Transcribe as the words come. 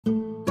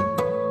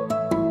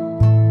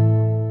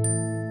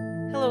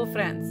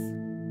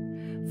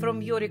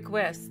From your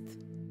request,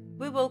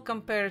 we will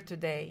compare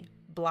today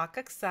black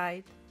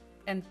oxide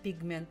and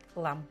pigment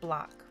lamp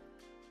black.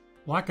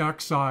 Black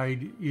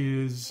oxide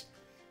is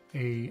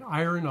an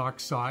iron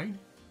oxide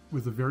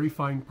with a very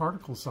fine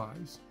particle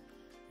size.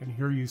 And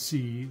here you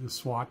see the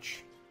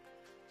swatch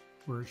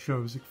where it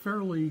shows a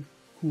fairly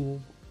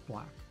cool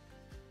black.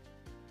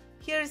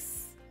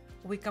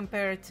 We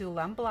compare it to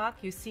lamp black.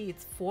 You see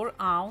it's 4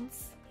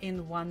 ounces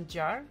in 1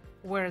 jar,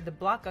 where the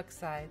black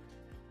oxide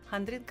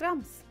 100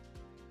 grams.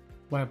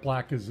 Lamp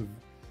black is a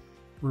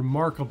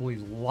remarkably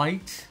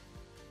light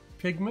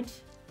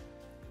pigment.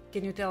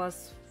 Can you tell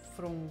us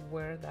from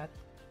where that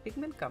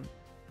pigment comes?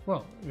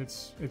 Well,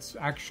 it's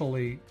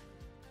actually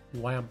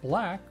lamp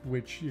black,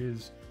 which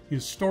is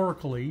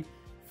historically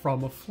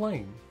from a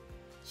flame.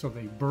 So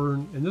they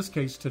burn, in this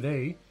case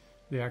today,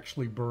 they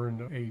actually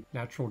burn a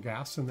natural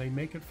gas and they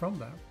make it from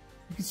that.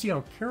 You can see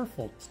how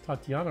careful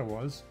Tatiana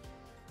was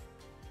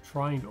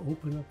trying to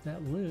open up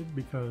that lid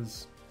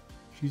because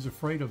she's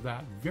afraid of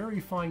that very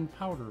fine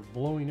powder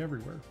blowing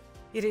everywhere.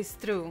 It is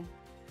true.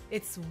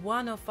 It's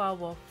one of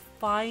our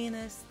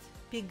finest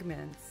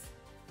pigments.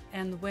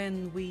 And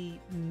when we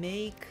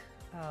make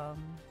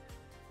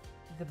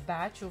the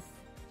batch of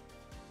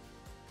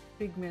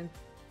pigment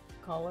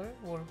color,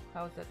 or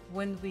how's that?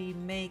 When we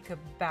make a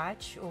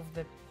batch of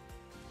the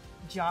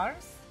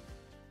jars,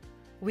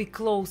 we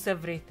close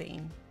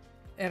everything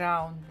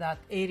around that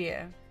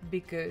area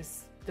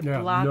because the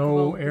black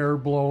no air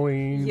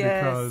blowing.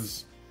 Yes.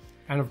 Because,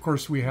 and of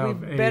course we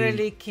have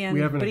barely can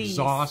we have an breathe.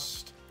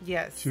 exhaust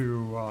Yes.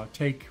 to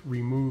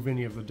remove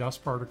any of the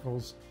dust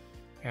particles.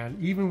 And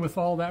even with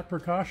all that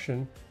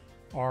precaution,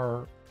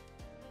 our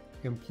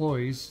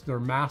employees, their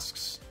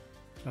masks,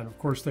 and of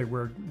course they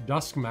wear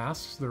dust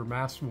masks, their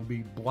masks will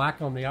be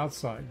black on the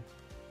outside.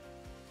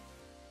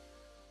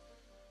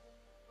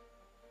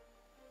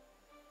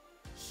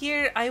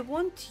 Here I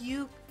want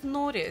you to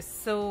notice,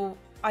 so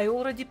I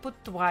already put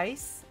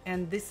twice,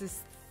 and this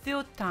is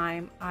third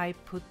time I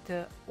put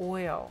the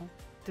oil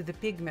to the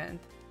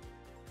pigment.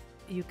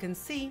 You can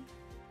see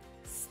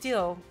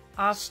still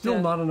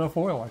not enough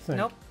oil, I think.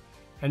 Nope.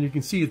 And you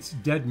can see it's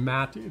dead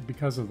matte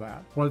because of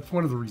that. Well, it's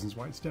one of the reasons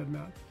why it's dead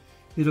matte.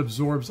 It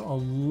absorbs a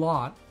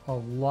lot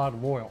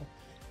of oil.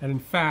 And in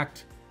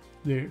fact,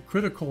 the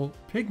critical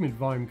pigment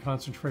volume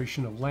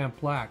concentration of lamp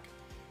black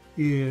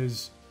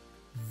is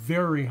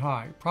very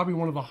high, probably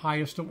one of the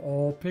highest of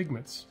all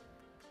pigments.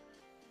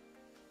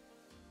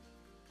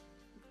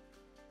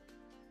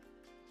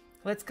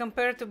 Let's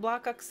compare to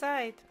black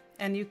oxide,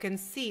 and you can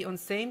see on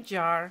same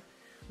jar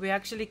we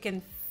actually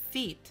can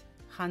fit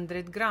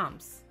 100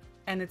 grams,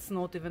 and it's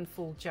not even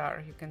full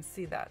jar. You can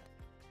see that.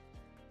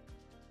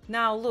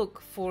 Now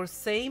look, for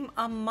same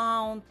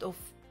amount of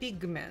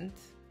pigment,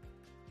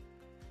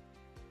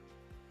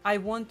 I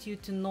want you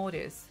to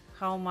notice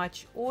how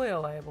much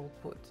oil I will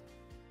put.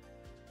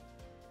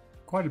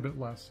 Quite a bit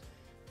less.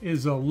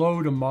 Is a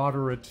low to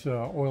moderate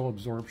oil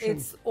absorption.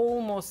 It's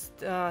almost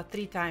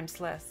 3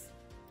 times less.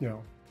 Yeah,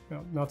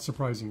 not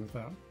surprising with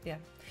that. Yeah,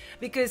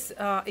 because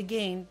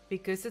again,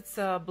 because it's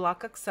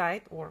black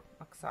oxide or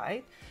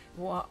oxide,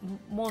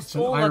 It's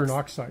an iron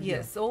oxide.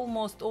 Yes, yeah.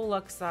 Almost all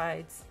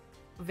oxides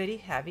very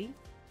heavy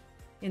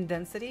in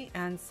density,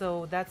 and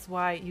so that's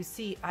why you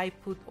see I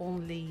put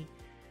only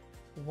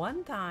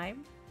 1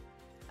 time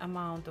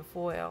amount of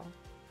oil,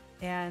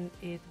 and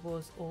it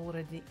was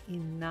already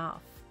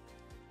enough.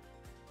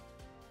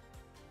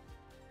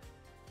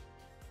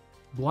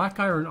 Black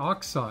iron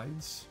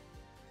oxides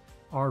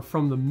are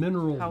from the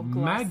mineral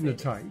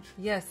magnetite.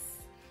 Yes.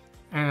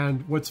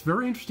 And what's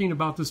very interesting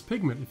about this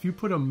pigment, if you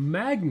put a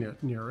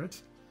magnet near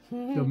it,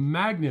 the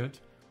magnet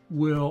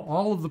will,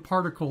 all of the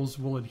particles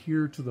will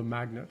adhere to the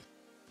magnet.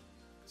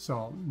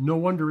 So no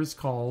wonder it's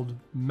called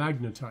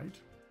magnetite.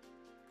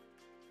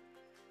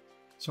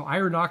 So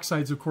iron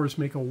oxides, of course,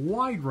 make a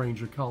wide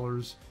range of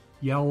colors: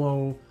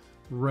 yellow,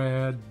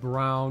 red,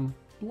 brown,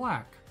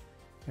 black.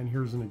 And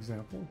here's an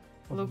example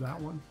of that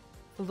one.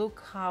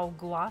 Look how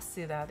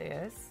glossy that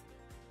is.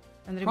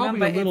 And Probably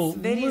remember,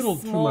 a little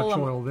too much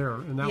oil there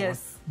in that one.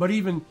 But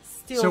even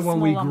still so, when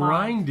we small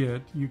grind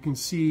it, you can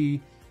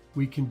see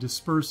we can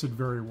disperse it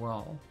very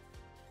well.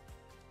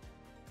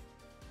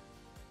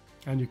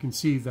 And you can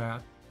see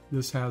that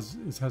this has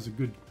a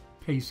good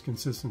paste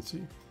consistency.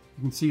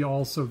 You can see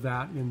also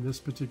that in this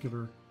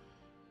particular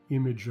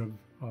image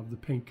of the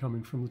paint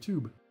coming from the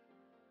tube.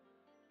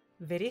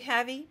 Very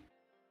heavy,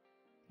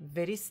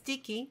 very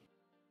sticky,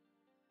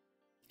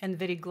 and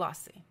very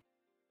glossy.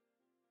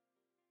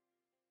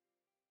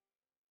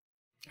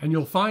 And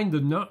you'll find the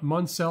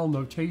Munsell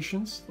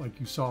notations, like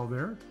you saw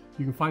there.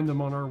 You can find them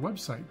on our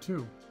website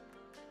too,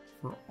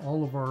 for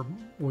all of our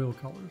oil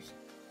colors,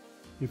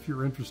 if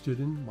you're interested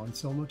in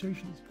Munsell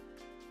notations.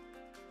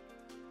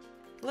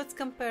 Let's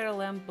compare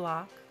lamp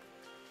black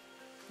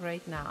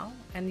right now,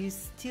 and you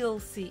still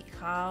see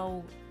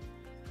how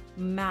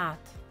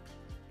matte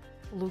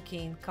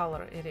looking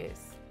color it is.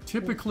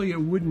 Typically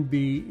it wouldn't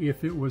be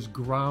if it was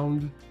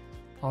ground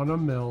on a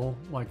mill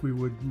like we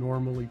would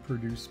normally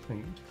produce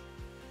paint.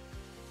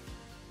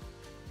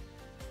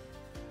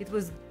 It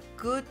was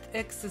good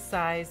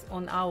exercise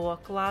on our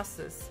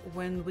classes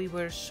when we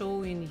were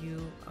showing you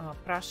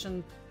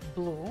Prussian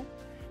blue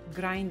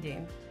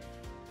grinding,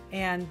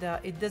 and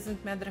it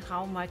doesn't matter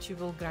how much you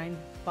will grind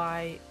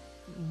by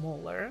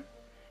molar,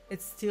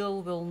 it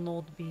still will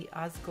not be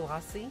as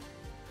glossy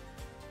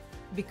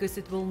because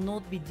it will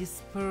not be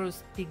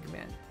dispersed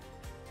pigment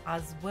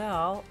as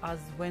well as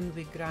when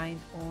we grind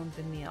on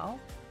the mill,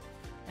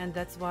 and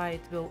that's why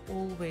it will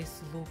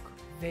always look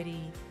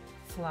very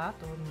flat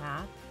or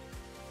matte.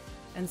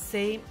 And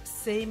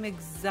same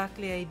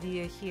exactly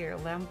idea here.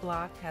 Lamp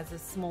black has the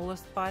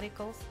smallest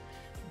particles,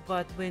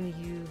 but when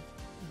you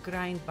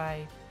grind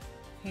by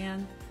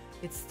hand,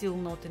 it's still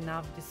not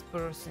enough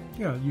dispersing.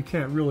 Yeah, you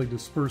can't really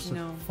disperse it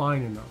No.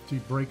 fine enough to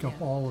break up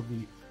Yeah. all of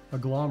the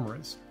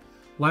agglomerates.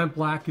 Lamp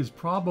black is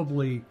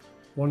probably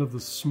one of the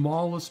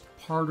smallest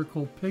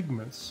particle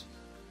pigments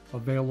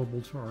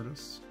available to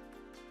artists.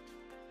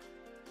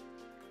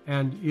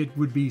 And it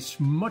would be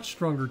much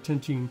stronger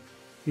tinting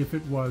if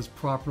it was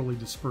properly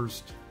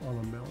dispersed on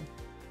a mill.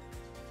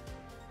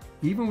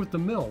 Even with the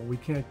mill, we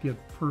can't get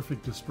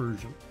perfect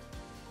dispersion.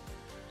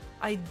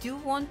 I do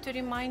want to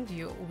remind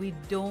you, we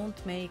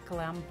don't make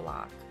lamp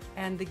black.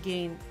 And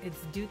again,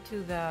 it's due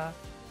to the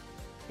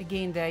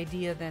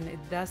idea that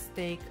it does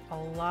take a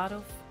lot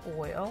of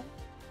oil.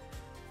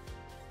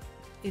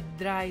 It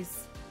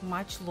dries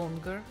much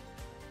longer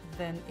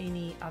than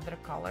any other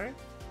color.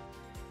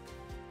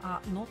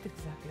 Not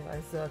exactly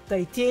as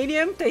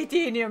titanium.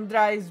 Titanium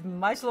dries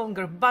much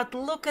longer, but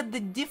look at the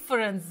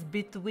difference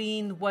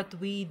between what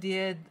we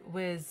did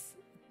with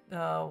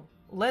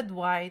lead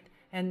white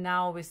and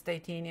now with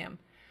titanium.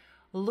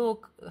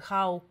 Look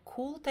how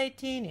cool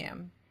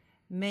titanium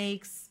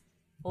makes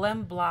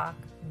lamp black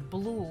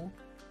blue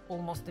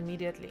almost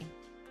immediately.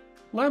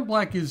 Lamp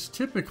black is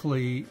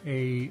typically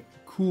a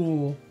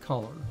cool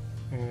color,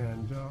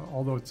 and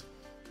although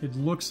it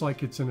looks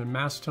like it's in a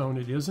mass tone,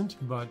 it isn't,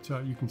 but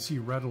you can see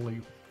readily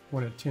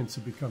when it tints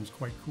it becomes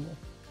quite cool,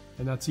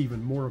 and that's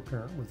even more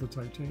apparent with the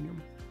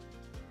titanium.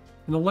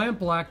 And the lamp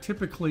black,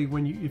 typically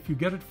if you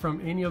get it from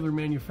any other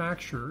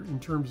manufacturer in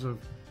terms of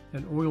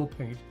an oil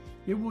paint,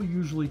 it will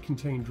usually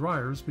contain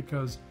dryers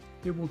because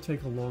it will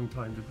take a long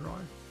time to dry.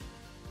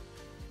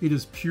 It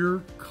is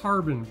pure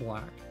carbon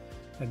black,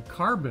 and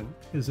carbon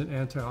is an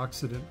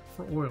antioxidant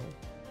for oil,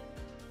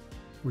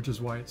 which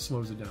is why it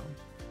slows it down.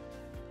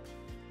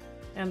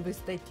 And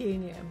with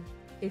titanium,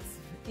 it's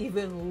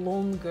even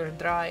longer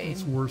drying.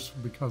 It's worse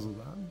because of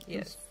that.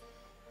 Yes.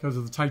 Because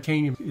of the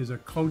titanium is a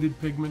coated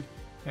pigment,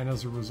 and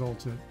as a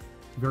result, it's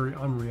very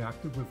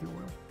unreactive with the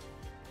oil.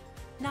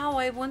 Now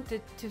I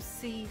wanted to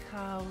see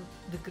how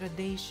the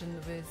gradation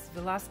with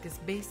Velasquez,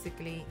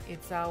 basically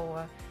it's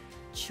our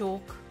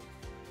chalk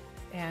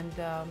and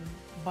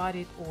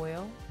bodied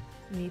oil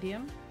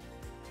medium.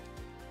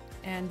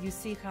 And you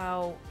see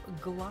how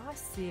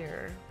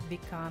glossier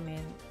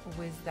becoming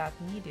with that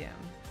medium.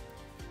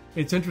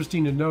 It's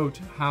interesting to note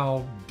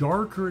how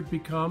darker it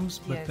becomes,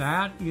 but Yes.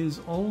 that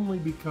is only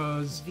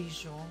because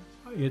Visual.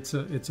 it's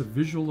a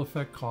visual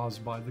effect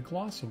caused by the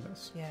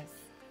glossiness. Yes.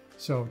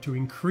 So to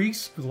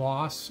increase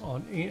gloss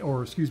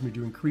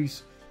to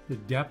increase the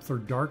depth or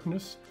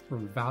darkness or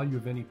the value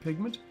of any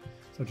pigment,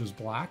 such as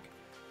black,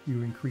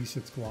 you increase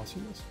its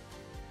glossiness.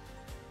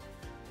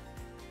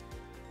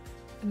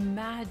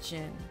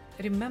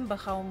 Remember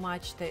how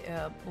much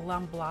the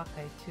lamp black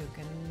I took,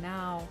 and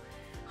now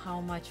how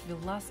much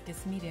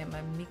Velasquez medium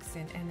I'm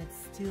mixing, and it's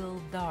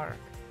still dark.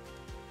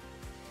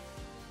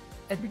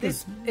 At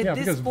this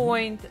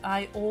point,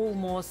 I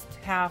almost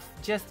have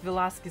just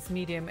Velasquez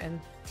medium and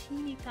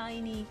teeny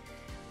tiny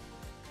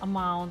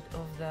amount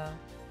of the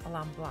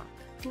lamp black.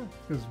 Yeah,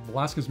 because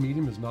Velasquez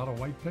medium is not a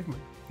white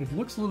pigment. It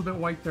looks a little bit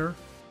white there,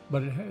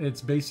 but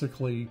it's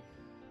basically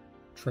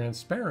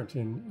transparent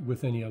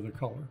with any other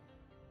color.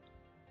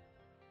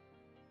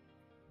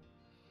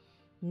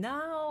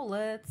 Now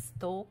let's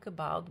talk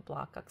about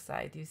black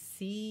oxide. You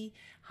see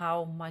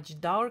how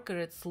much darker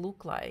it's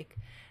look like,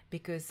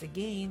 because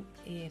again,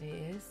 it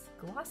is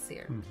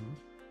glossier. Mm-hmm.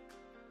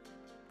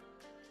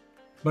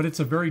 But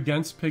it's a very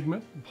dense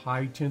pigment,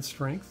 high tint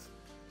strength,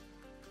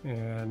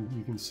 and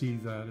you can see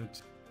that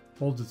it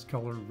holds its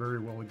color very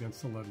well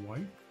against the lead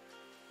white.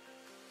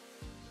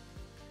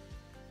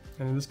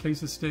 And in this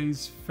case, it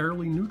stays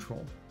fairly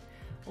neutral.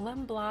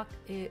 Lamp black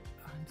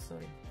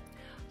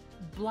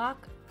black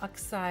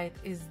oxide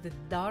is the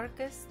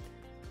darkest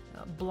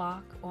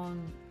black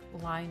on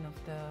line of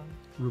the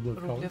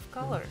Rublev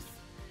Colours.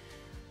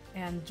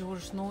 And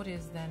George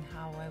noticed then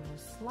how I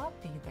was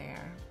sloppy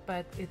there,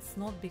 but it's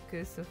not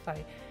because of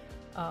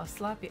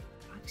sloppy.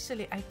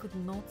 Actually, I could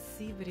not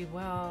see very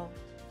well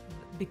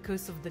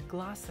because of the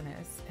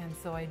glossiness, and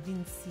so I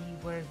didn't see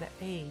where the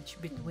edge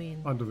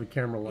between under the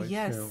camera lights.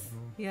 Yes,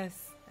 yeah.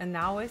 yes, and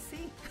now I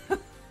see.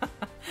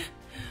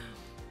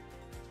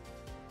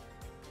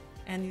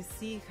 And you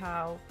see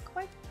how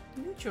quite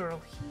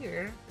neutral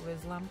here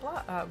with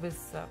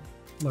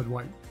Lead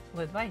white.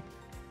 Lead white.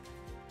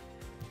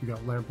 You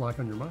got lamp black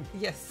on your mind.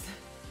 Yes,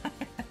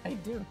 I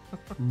do.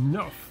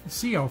 No,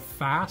 see how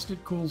fast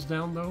it cools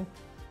down though?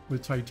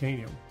 with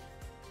titanium.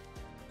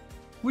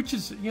 Which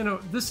is, you know,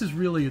 this is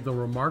really the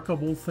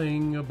remarkable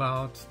thing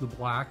about the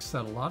blacks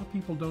that a lot of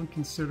people don't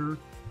consider,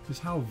 is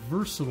how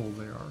versatile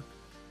they are,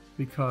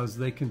 because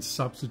they can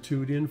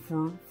substitute in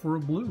for a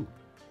blue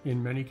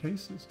in many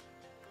cases.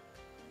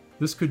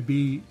 This could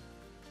be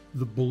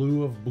the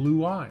blue of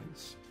blue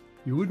eyes.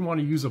 You wouldn't want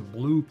to use a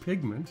blue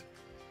pigment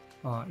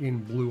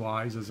in blue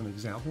eyes as an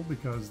example,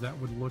 because that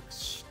would look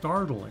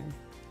startling.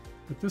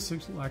 But this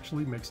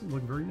actually makes it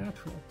look very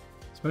natural,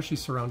 especially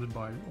surrounded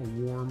by a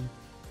warm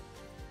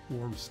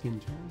skin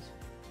tones.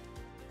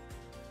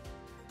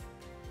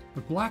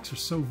 But blacks are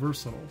so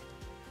versatile.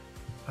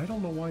 I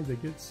don't know why they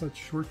get such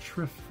short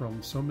shrift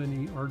from so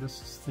many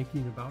artists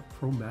thinking about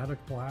chromatic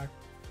black.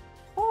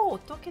 Oh,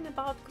 talking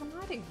about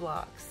chromatic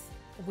blacks,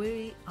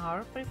 we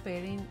are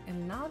preparing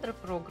another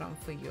program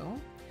for you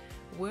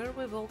where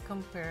we will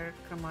compare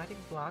chromatic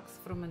blacks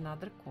from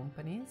another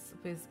companies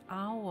with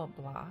our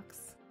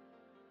blacks,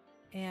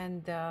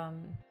 and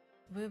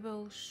we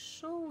will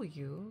show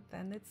you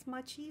that it's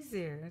much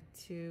easier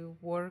to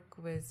work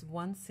with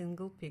one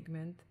single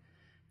pigment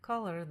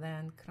color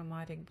than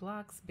chromatic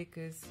blacks,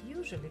 because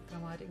usually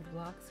chromatic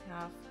blacks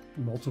have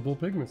multiple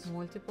pigments,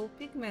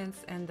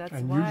 and that's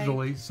and why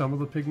usually some of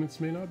the pigments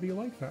may not be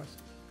light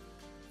fast.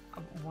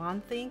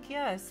 One thing,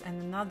 yes,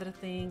 and another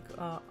thing,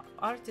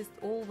 artists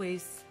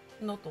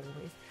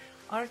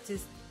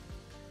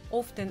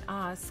often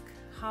ask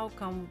how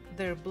come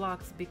their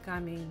blacks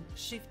becoming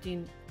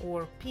shifting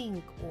or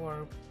pink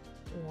or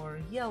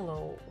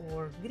yellow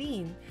or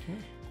green,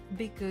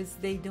 because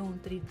they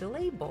don't read the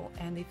label.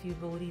 And if you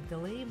will read the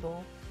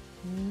label,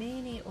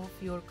 many of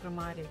your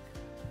chromatic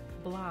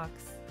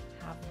blacks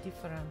have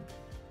different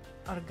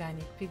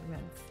organic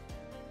pigments.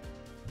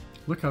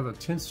 Look how the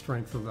tint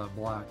strength of that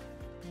black.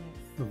 Yes.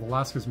 The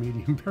Velasquez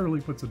medium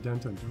barely puts a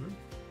dent into it.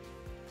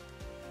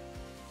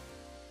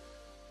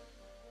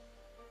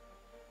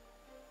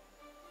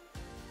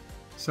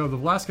 So the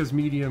Velasquez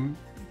medium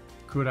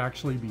could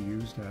actually be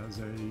used as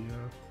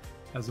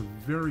a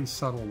very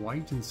subtle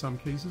white in some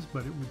cases,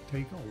 but it would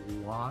take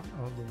a lot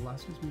of the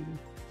Velasquez medium.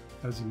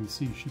 As you can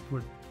see, she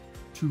put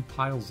 2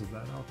 piles of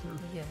that out there.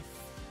 Yes.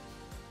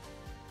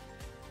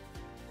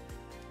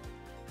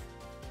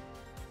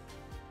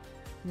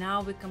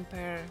 Now we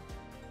compare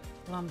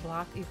one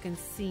block. You can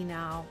see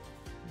now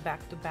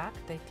back to back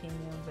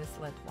titanium with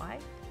lead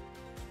white.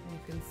 You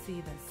can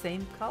see the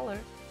same color,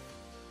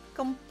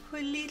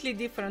 completely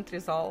different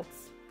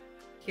results.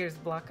 Here's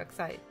black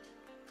oxide.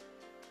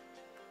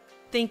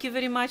 Thank you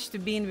very much for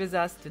being with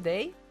us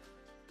today.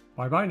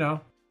 Bye bye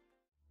now.